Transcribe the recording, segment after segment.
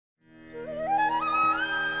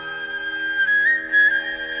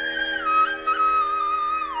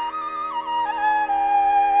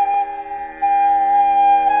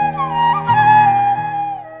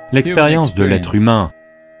L'expérience de l'être humain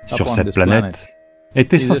sur cette planète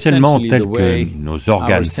est essentiellement telle que nos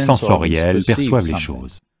organes sensoriels perçoivent les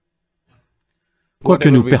choses. Quoi que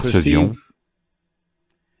nous percevions,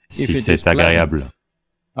 si c'est agréable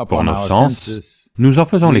pour nos sens, nous en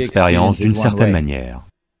faisons l'expérience d'une certaine manière.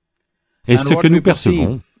 Et ce que nous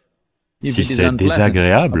percevons, si c'est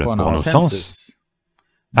désagréable pour nos sens,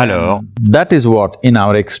 alors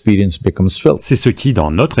c'est ce qui,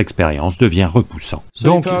 dans notre expérience, devient repoussant.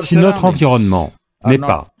 Donc, si notre environnement n'est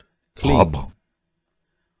pas propre,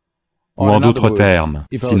 ou en d'autres termes,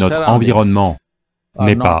 si notre environnement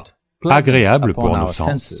n'est pas agréable pour nos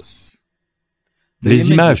sens,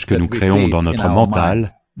 les images que nous créons dans notre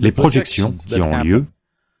mental, les projections qui ont lieu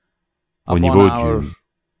au niveau du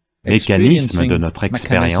mécanisme de notre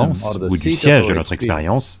expérience ou du siège de notre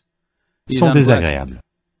expérience sont désagréables.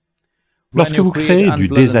 Lorsque vous créez du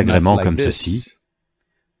désagrément comme ceci,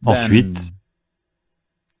 ensuite,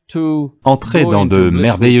 entrez dans de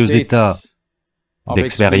merveilleux états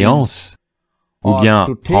d'expérience, ou bien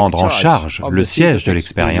prendre en charge le siège de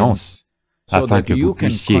l'expérience, afin que vous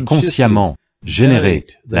puissiez consciemment générer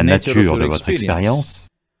la nature de votre expérience,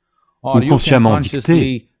 ou consciemment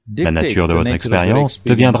dicter la nature de votre expérience,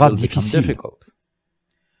 deviendra difficile.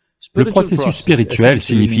 Le processus spirituel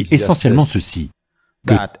signifie essentiellement ceci,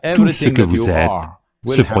 que tout ce que vous êtes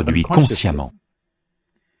se produit consciemment.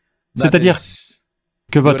 C'est-à-dire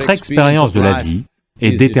que votre expérience de la vie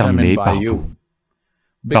est déterminée par vous.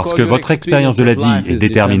 Parce que votre expérience de la vie est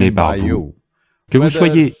déterminée par vous, que vous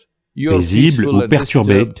soyez paisible ou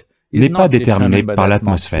perturbé n'est pas déterminé par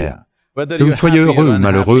l'atmosphère. Que vous soyez heureux ou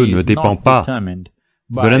malheureux ne dépend pas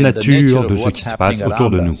de la nature de ce qui se passe autour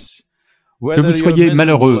de nous. Que vous soyez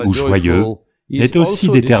malheureux ou joyeux est aussi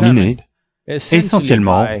déterminé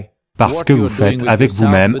essentiellement par ce que vous faites avec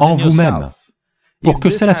vous-même, en vous-même. Pour que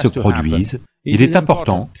cela se produise, il est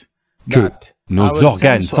important que nos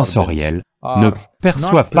organes sensoriels ne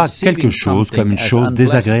perçoivent pas quelque chose comme une chose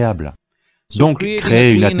désagréable. Donc,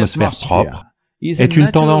 créer une atmosphère propre est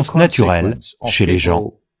une tendance naturelle chez les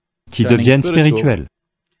gens qui deviennent spirituels.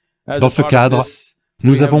 Dans ce cadre,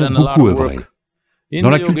 nous avons beaucoup œuvré. Dans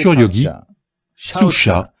la culture yogi,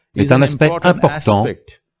 Susha est un aspect important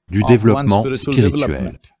du développement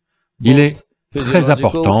spirituel. Il est très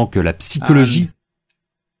important que la psychologie,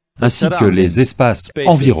 ainsi que les espaces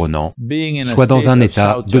environnants, soient dans un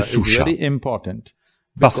état de Susha,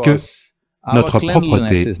 parce que notre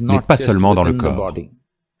propreté n'est pas seulement dans le corps.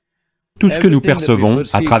 Tout ce que nous percevons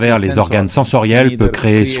à travers les organes sensoriels peut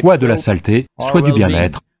créer soit de la saleté, soit du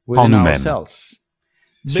bien-être en nous-mêmes.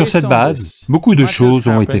 Sur cette base, beaucoup de choses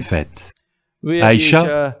ont été faites. À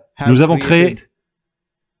Aïcha, nous avons créé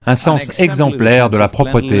un sens exemplaire de la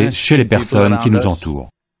propreté chez les personnes qui nous entourent.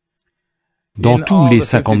 Dans tous les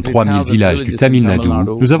 53 000 villages du Tamil Nadu,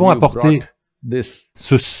 nous avons apporté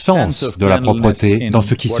ce sens de la propreté dans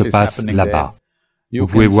ce qui se passe là-bas. Vous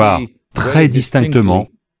pouvez voir très distinctement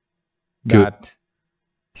que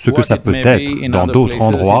ce que ça peut être dans d'autres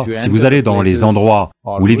endroits, si vous allez dans les endroits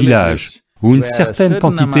ou les villages où une certaine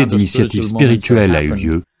quantité d'initiatives spirituelles a eu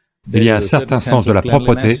lieu, il y a un certain sens de la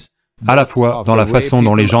propreté, à la fois dans la façon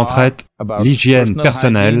dont les gens traitent l'hygiène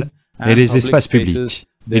personnelle et les espaces publics.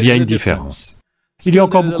 Il y a une différence. Il y a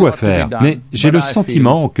encore beaucoup à faire, mais j'ai le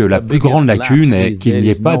sentiment que la plus grande lacune est qu'il n'y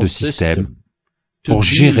ait pas de système pour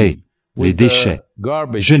gérer les déchets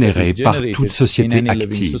générés par toute société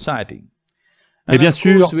active. Et bien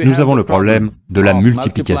sûr, nous avons le problème de la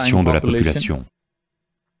multiplication de la population.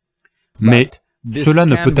 Mais cela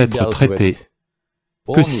ne peut être traité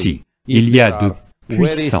que si il y a de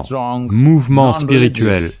puissants mouvements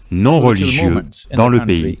spirituels non religieux dans le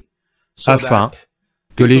pays, afin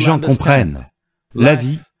que les gens comprennent. La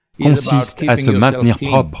vie consiste à se maintenir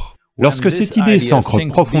propre. Lorsque cette idée s'ancre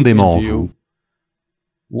profondément en vous,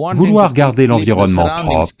 vouloir garder l'environnement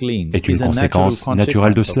propre est une conséquence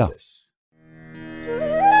naturelle de cela.